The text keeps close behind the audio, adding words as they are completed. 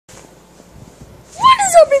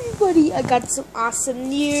up, everybody? I got some awesome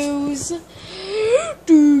news.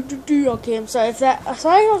 Okay, I'm sorry if that.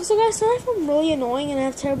 Sorry, also guys. Sorry if I'm really annoying and I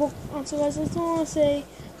have terrible. Also guys, I just want to say,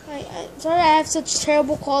 sorry I have such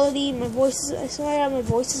terrible quality. My voice is. My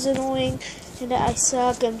voice is annoying, and that I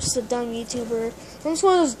suck. I'm just a dumb YouTuber. I'm just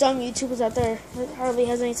one of those dumb YouTubers out there that hardly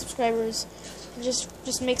has any subscribers, and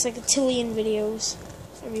just makes like a tillion videos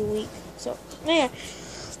every week. So yeah.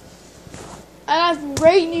 I have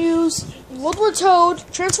great news. World War Toad,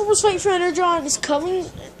 Transformers Fight for Energon is coming.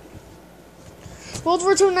 World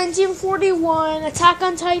War Toad 1941, Attack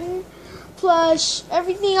on Titan, plus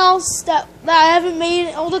everything else that I haven't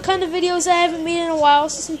made, all the kind of videos I haven't made in a while,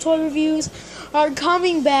 so some toy reviews, are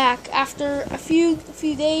coming back after a few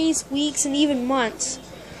days, weeks, and even months.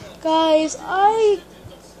 Guys, I'm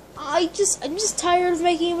just tired of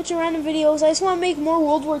making a bunch of random videos. I just want to make more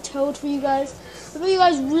World War Toad for you guys. I bet you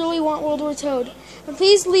guys really want World War Toad. And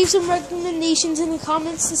please leave some recommendations in the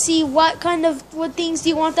comments to see what things do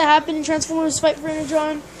you want to happen in Transformers Fight for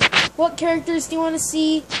Energon. What characters do you want to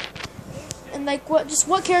see? And like what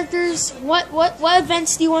characters, what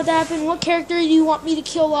events do you want to happen? What character do you want me to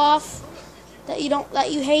kill off that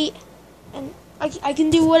you hate? And I can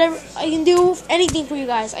do whatever, I can do anything for you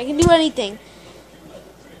guys. I can do anything.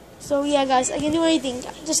 So yeah, guys, I can do anything.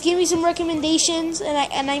 Just give me some recommendations, and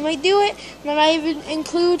I might do it. And I might even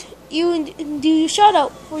include you and do a shout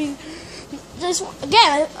out for you. Just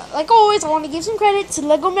again, like always, I want to give some credit to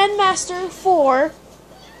Lego Man Master for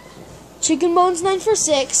Chicken Bones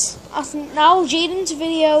 946. Now Jaden's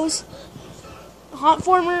videos,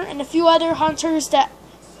 Huntformer, and a few other hunters that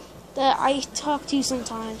I talk to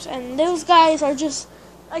sometimes. And those guys are just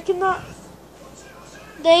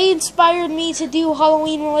They inspired me to do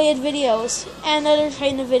Halloween-related videos and other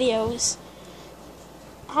kind of videos.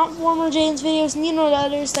 Huntformer, James videos, and you know the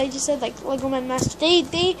others that I just said, like Lego Man Master.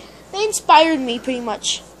 They inspired me pretty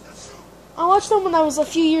much. I watched them when I was a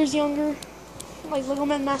few years younger, like Lego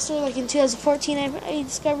Man Master. Like in 2014, I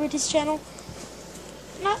discovered his channel.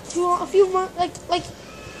 Not too long, a few months, like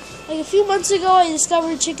a few months ago, I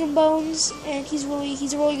discovered Chicken Bones, and he's a really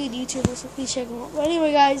good YouTuber. So please check him out. But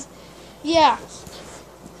anyway, guys, yeah.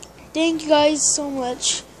 Thank you guys so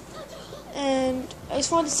much, and I just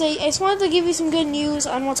wanted to give you some good news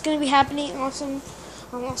on what's going to be happening. Also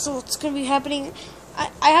what's going to be happening.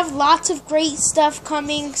 I have lots of great stuff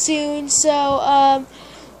coming soon. So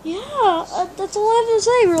yeah, that's all I have to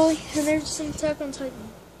say really. And there's some Attack on Titan.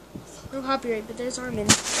 No copyright, but there's Armin.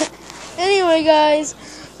 Anyway, guys,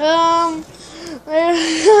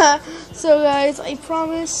 so guys, I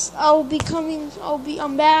promise I'm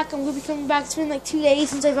back. I'm gonna be coming back. It's been like 2 days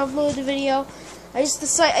since I've uploaded the video. I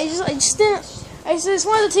just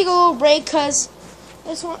wanted to take a little break because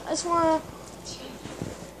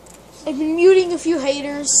I've been muting a few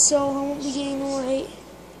haters, so I won't be getting more hate.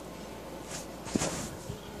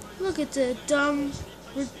 Look at the dumb,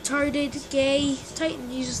 retarded, gay Titan.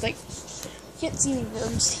 He's just like, can't see me, but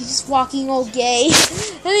he's just walking all gay.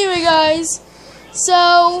 Anyway, guys.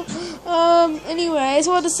 So, anyway, I just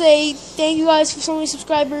wanted to say thank you guys for so many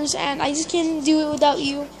subscribers, and I just can't do it without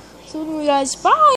you. So, anyway, guys, bye!